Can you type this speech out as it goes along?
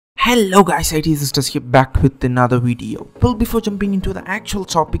Hello guys, ITASSISTORS here back with another video. Well, before jumping into the actual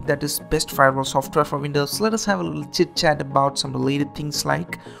topic, that is best firewall software for Windows, let us have a little chit chat about some related things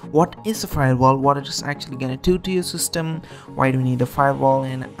like what is a firewall, what it is actually gonna do to your system, why do we need a firewall,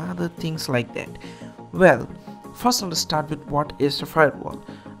 and other things like that. Well, first let us start with what is a firewall.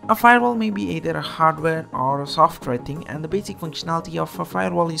 A firewall may be either a hardware or a software thing, and the basic functionality of a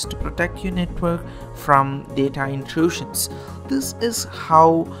firewall is to protect your network from data intrusions. This is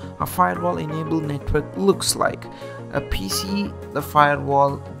how a firewall enabled network looks like. A PC, the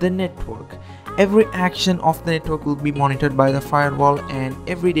firewall, the network. Every action of the network will be monitored by the firewall, and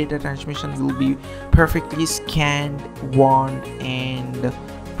every data transmission will be perfectly scanned, warned, and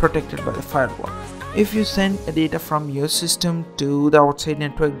protected by the firewall. If you send a data from your system to the outside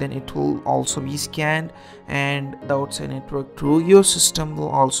network, then it will also be scanned, and the outside network through your system will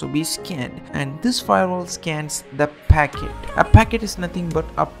also be scanned. And this firewall scans the packet. A packet is nothing but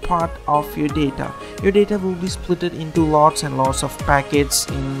a part of your data. Your data will be split into lots and lots of packets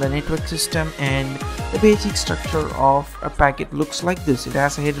in the network system, and the basic structure of a packet looks like this. It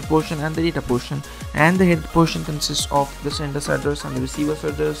has a header portion and the data portion, and the header portion consists of the sender's address and the receiver's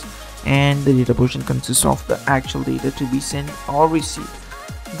address, and the data portion consists of the actual data to be sent or received.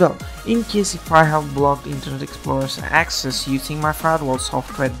 Well, in case if I have blocked Internet Explorer's access using my firewall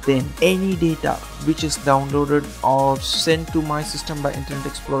software, then any data which is downloaded or sent to my system by Internet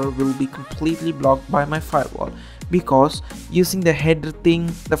Explorer will be completely blocked by my firewall, because using the header thing,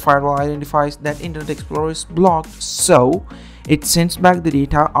 the firewall identifies that Internet Explorer is blocked, so it sends back the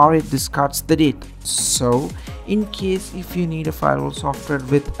data or it discards the data. So in case if you need a firewall software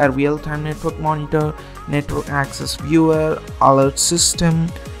with a real-time network monitor, network access viewer, alert system,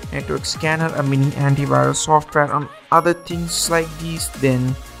 network scanner, a mini antivirus software, and other things like these,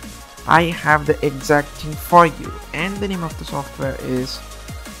 then I have the exact thing for you. And the name of the software is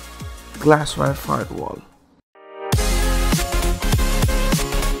Glasswire Firewall.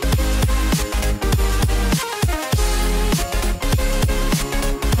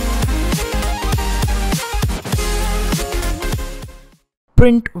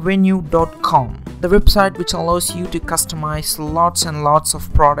 printvenue.com, the website which allows you to customize lots and lots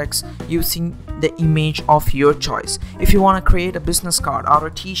of products using the image of your choice. If you want to create a business card or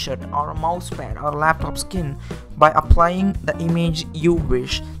a t-shirt or a mouse pad or a laptop skin by applying the image you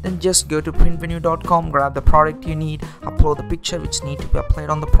wish, then just go to printvenue.com, grab the product you need, upload the picture which need to be applied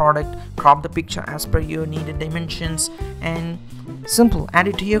on the product, crop the picture as per your needed dimensions, and simple, add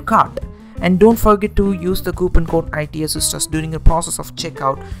it to your cart. And don't forget to use the coupon code ITASSISTORS during the process of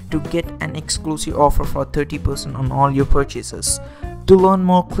checkout to get an exclusive offer for 30% on all your purchases. To learn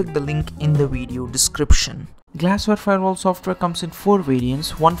more, click the link in the video description. Glasswire Firewall software comes in 4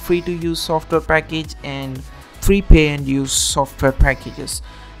 variants, one free to use software package and 3 pay and use software packages.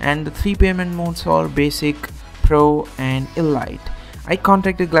 And the 3 payment modes are Basic, Pro and Elite. I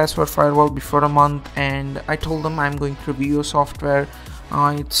contacted Glasswire Firewall before a month and I told them I'm going to review your software.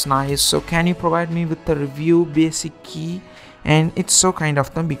 It's nice, so can you provide me with the review basic key? And it's so kind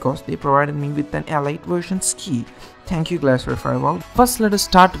of them because they provided me with an Elite version's key. Thank you, Glasswire Firewall. First, let us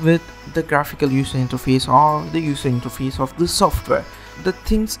start with the graphical user interface or the user interface of this software. The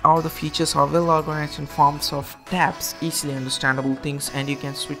things or the features are well organized in forms of tabs, easily understandable things, and you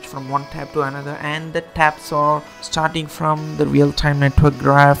can switch from one tab to another, and the tabs are starting from the real-time network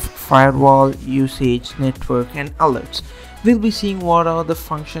graph, firewall, usage, network and alerts. We'll be seeing what are the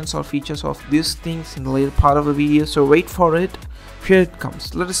functions or features of these things in the later part of the video, so wait for it. Here it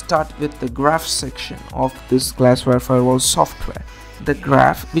comes. Let us start with the graph section of this Glasswire Firewall software. The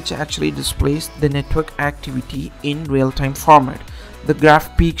graph, which actually displays the network activity in real-time format. The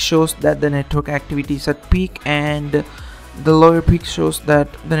graph peak shows that the network activity is at peak, and the lower peak shows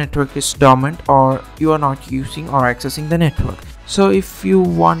that the network is dormant or you are not using or accessing the network. So if you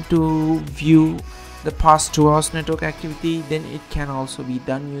want to view the past 2 hours network activity, then it can also be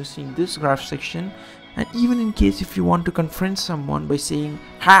done using this graph section. And even in case if you want to confront someone by saying,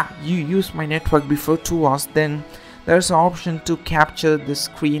 "Ha, you used my network before 2 hours," then there's an option to capture the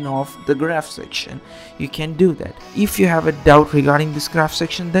screen of the graph section. You can do that. If you have a doubt regarding this graph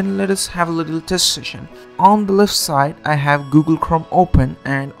section, then let us have a little test session. On the left side I have Google Chrome open,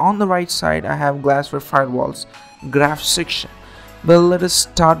 and on the right side I have Glasswire Firewall's graph section. Well, let us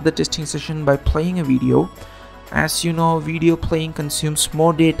start the testing session by playing a video. As you know, video playing consumes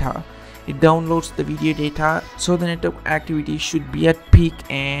more data. It downloads the video data, so the network activity should be at peak.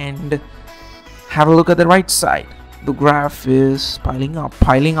 And have a look at the right side. The graph is piling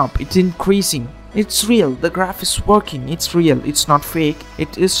up, it's increasing. It's real, the graph is working, it's real, it's not fake.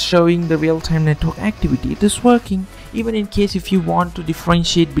 It is showing the real-time network activity, it is working. Even in case if you want to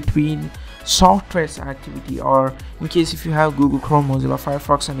differentiate between software's activity, or in case if you have Google Chrome, Mozilla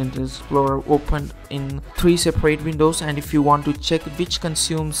Firefox and Internet Explorer opened in 3 separate windows, and if you want to check which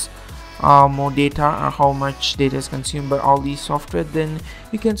consumes more data or how much data is consumed by all these software, then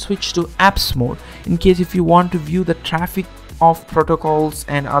you can switch to apps mode. In case if you want to view the traffic of protocols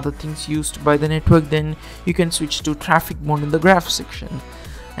and other things used by the network, then you can switch to traffic mode in the graph section.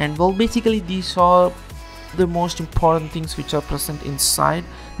 And well, basically these are the most important things which are present inside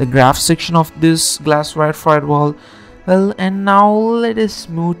the graph section of this Glasswire firewall. Well, and now let us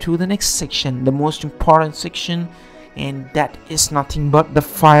move to the next section, the most important section, and that is nothing but the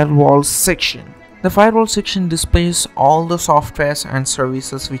firewall section. The firewall section displays all the softwares and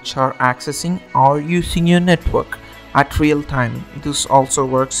services which are accessing or using your network at real time. This also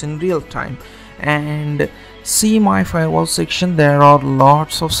works in real time. And see my firewall section, there are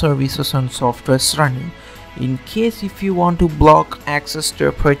lots of services and softwares running. In case if you want to block access to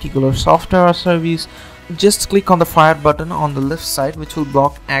a particular software or service, just click on the fire button on the left side, which will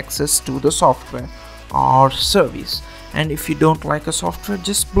block access to the software or service. And if you don't like a software,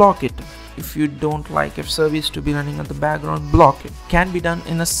 just block it. If you don't like a service to be running in the background, block it. Can be done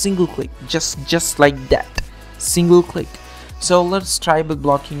in a single click, just like that, single click. So let's try with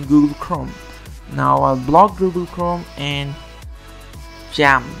blocking Google Chrome. Now I'll block Google Chrome and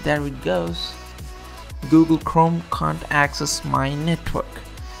jam, there it goes. Google Chrome can't access my network.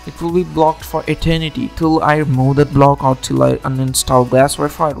 It will be blocked for eternity till I remove that block or till I uninstall Glasswire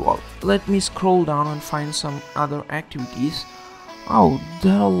firewall. Let me scroll down and find some other activities. Oh,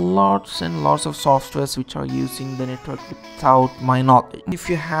 there are lots and lots of softwares which are using the network without my knowledge. If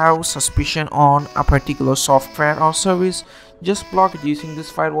you have suspicion on a particular software or service, just block it using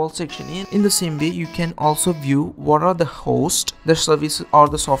this firewall section. In the same way, you can also view what are the host the service or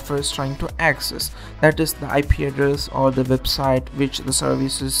the software is trying to access. That is the IP address or the website which the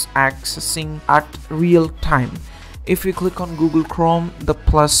service is accessing at real time. If you click on Google Chrome, the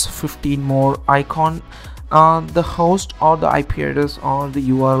plus 15 more icon, the host or the IP address or the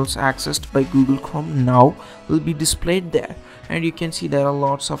URLs accessed by Google Chrome now will be displayed there. And you can see there are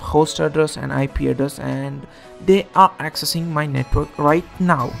lots of host address and IP address, and they are accessing my network right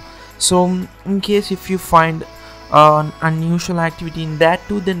now. So in case if you find an unusual activity in that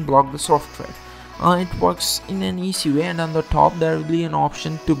too, then block the software. It works in an easy way, and on the top there will be an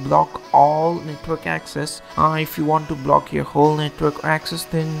option to block all network access. If you want to block your whole network access,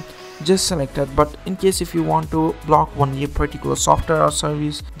 then just select it. But in case if you want to block only a particular software or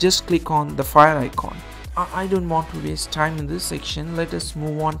service, just click on the fire icon. I don't want to waste time in this section. Let us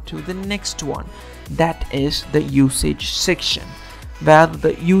move on to the next one, that is the usage section, where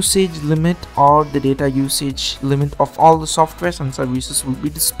the usage limit or the data usage limit of all the softwares and services will be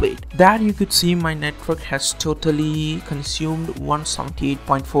displayed. There you could see my network has totally consumed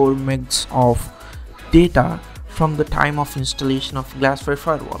 178.4 megs of data from the time of installation of Glasswire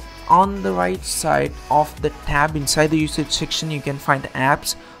firewall. On the right side of the tab inside the usage section, you can find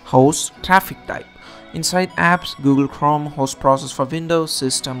apps, host, traffic type. Inside apps, Google Chrome, host process for Windows,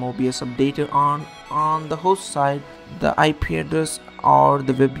 system OBS updated on the host side, the IP address or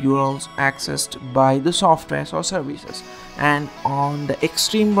the web URLs accessed by the softwares or services. And on the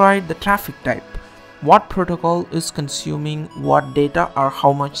extreme right, the traffic type, what protocol is consuming what data or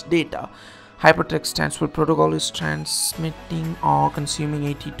how much data. Hypertext Transfer Protocol is transmitting or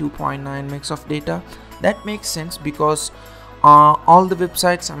consuming 82.9 megs of data. That makes sense because all the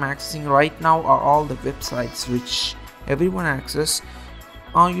websites I'm accessing right now are all the websites which everyone access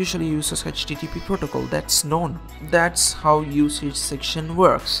usually uses HTTP protocol. That's known. That's how usage section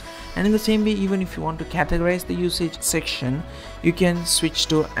works. And in the same way, even if you want to categorize the usage section, you can switch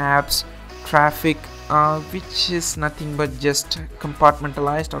to apps, traffic, which is nothing but just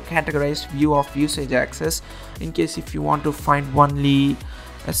compartmentalized or categorized view of usage access. In case if you want to find only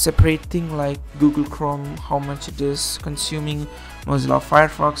a separate thing like Google Chrome, how much it is consuming, Mozilla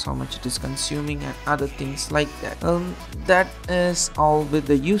Firefox, how much it is consuming, and other things like that. That is all with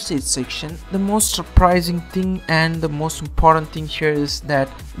the usage section. The most surprising thing and the most important thing here is that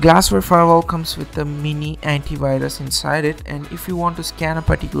Glasswire firewall comes with a mini antivirus inside it, and if you want to scan a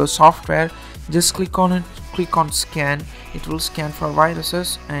particular software, just click on it, click on scan. It will scan for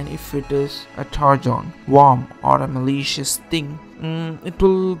viruses, and if it is a Trojan, worm, or a malicious thing, it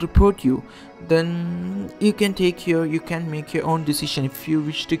will report you. Then you can make your own decision. If you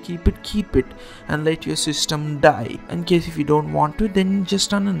wish to keep it and let your system die. In case if you don't want to, then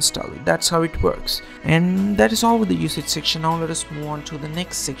just uninstall it. That's how it works. And that is all with the usage section. Now let us move on to the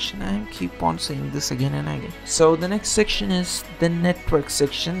next section. I keep on saying this again and again. So the next section is the network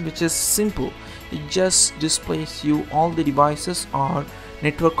section, which is simple. it just displays you all the devices or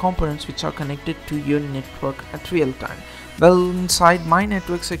network components which are connected to your network at real time. Well, inside my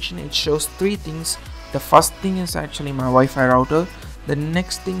network section it shows three things. The first thing is actually my Wi-Fi router. The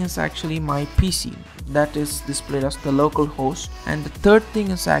next thing is actually my PC, that is displayed as the local host, and the third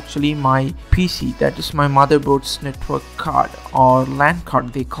thing is actually my PC, that is my motherboard's network card or LAN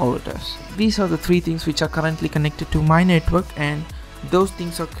card they call it as. These are the three things which are currently connected to my network, and those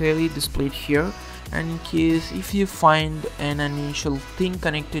things are clearly displayed here. And in case if you find an unusual thing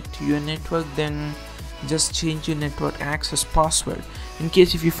connected to your network, then just change your network access password. In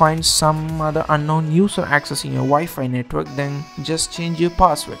case if you find some other unknown user accessing your Wi-Fi network, then just change your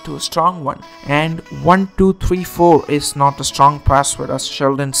password to a strong one. And 1234 is not a strong password, as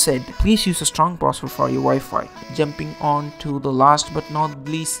Sheldon said. Please use a strong password for your Wi-Fi. Jumping on to the last but not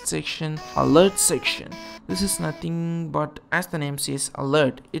least section, alert section. This is nothing but, as the name says,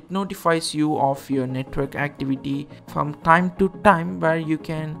 alert. It notifies you of your network activity from time to time, where you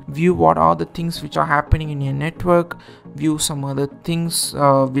can view what are the things which are happening in your network, view some other things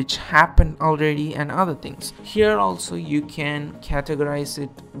which happened already and other things. Here also you can categorize it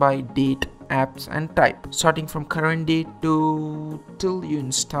by date, apps and type, starting from current date to till you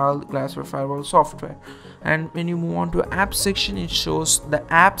install Glasswire Firewall software. And when you move on to app section, it shows the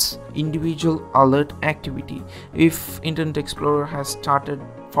app's individual alert activity. If Internet Explorer has started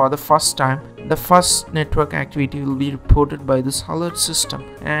for the first time, the first network activity will be reported by this alert system,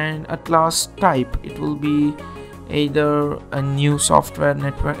 and at last type, it will be either a new software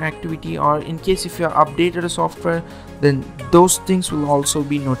network activity, or in case if you have updated a software, then those things will also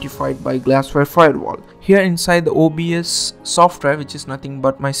be notified by Glasswire Firewall. Here inside the OBS software, which is nothing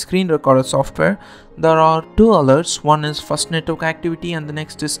but my screen recorder software, there are two alerts. One is first network activity and the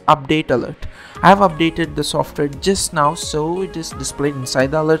next is update alert. I have updated the software just now, so it is displayed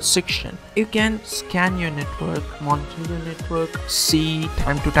inside the alert section. You can scan your network, monitor your network, see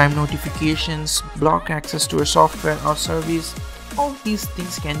time to time notifications, block access to a software or service. All these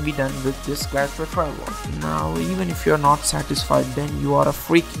things can be done with this Glasswire Firewall. Now, even if you are not satisfied, then you are a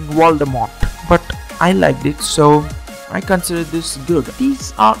freaking Voldemort. But I liked it, so I consider this good.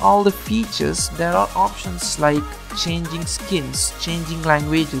 These are all the features. There are options like changing skins, changing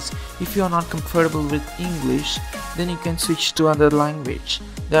languages. If you are not comfortable with English, then you can switch to other language.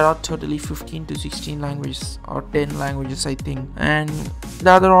 There are totally 15 to 16 languages or 10 languages I think. And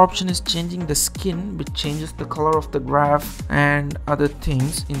the other option is changing the skin, which changes the color of the graph and other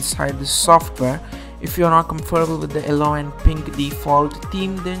things inside the software. If you are not comfortable with the yellow and pink default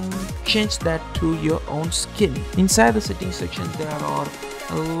theme, then change that to your own skin. Inside the settings section, there are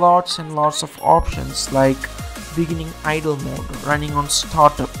lots and lots of options like beginning idle mode, running on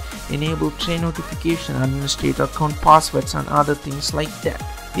startup, enable train notification, administrator account passwords and other things like that.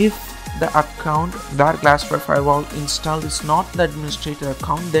 If the account that Glasswire Firewall installed is not the administrator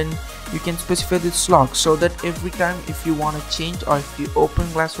account, then you can specify this log, so that every time if you want to change or if you open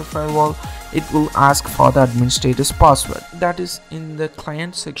Glasswire Firewall, it will ask for the administrator's password. That is in the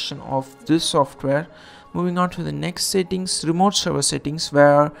client section of this software. Moving on to the next settings, remote server settings,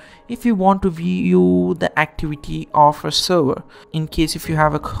 where if you want to view the activity of a server, in case if you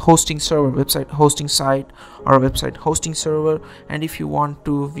have a hosting server, website hosting site or a website hosting server, and if you want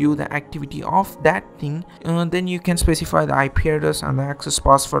to view the activity of that thing, then you can specify the IP address and the access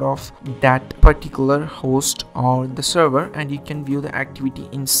password of that particular host or the server, and you can view the activity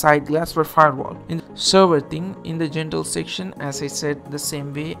inside Glasswire Firewall. In the server thing, in the general section, as I said, the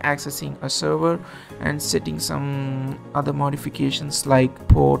same way, accessing a server and setting some other modifications like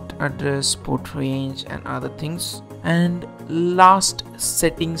port address, port range and other things. And last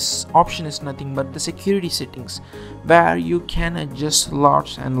settings option is nothing but the security settings, where you can adjust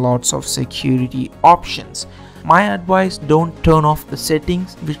lots and lots of security options. My advice, don't turn off the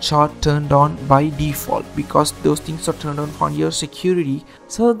settings which are turned on by default, because those things are turned on for your security.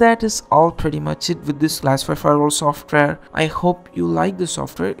 So that is all pretty much it with this Glasswire Firewall software. I hope you like the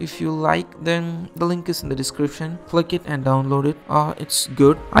software. If you like, then the link is in the description. Click it and download it. It's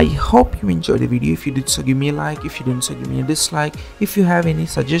good. I hope you enjoyed the video. If you did, so give me a like. If you didn't, so give me a dislike. If you have any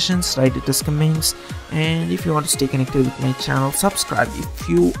suggestions, write it as comments. And if you want to stay connected with my channel, subscribe. If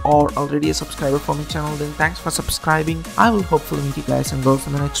you are already a subscriber for my channel, then thanks for subscribing. I will hopefully meet you guys and girls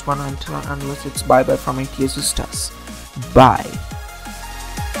in the next one. Until unless it's bye bye from ITASSISTORS. Bye.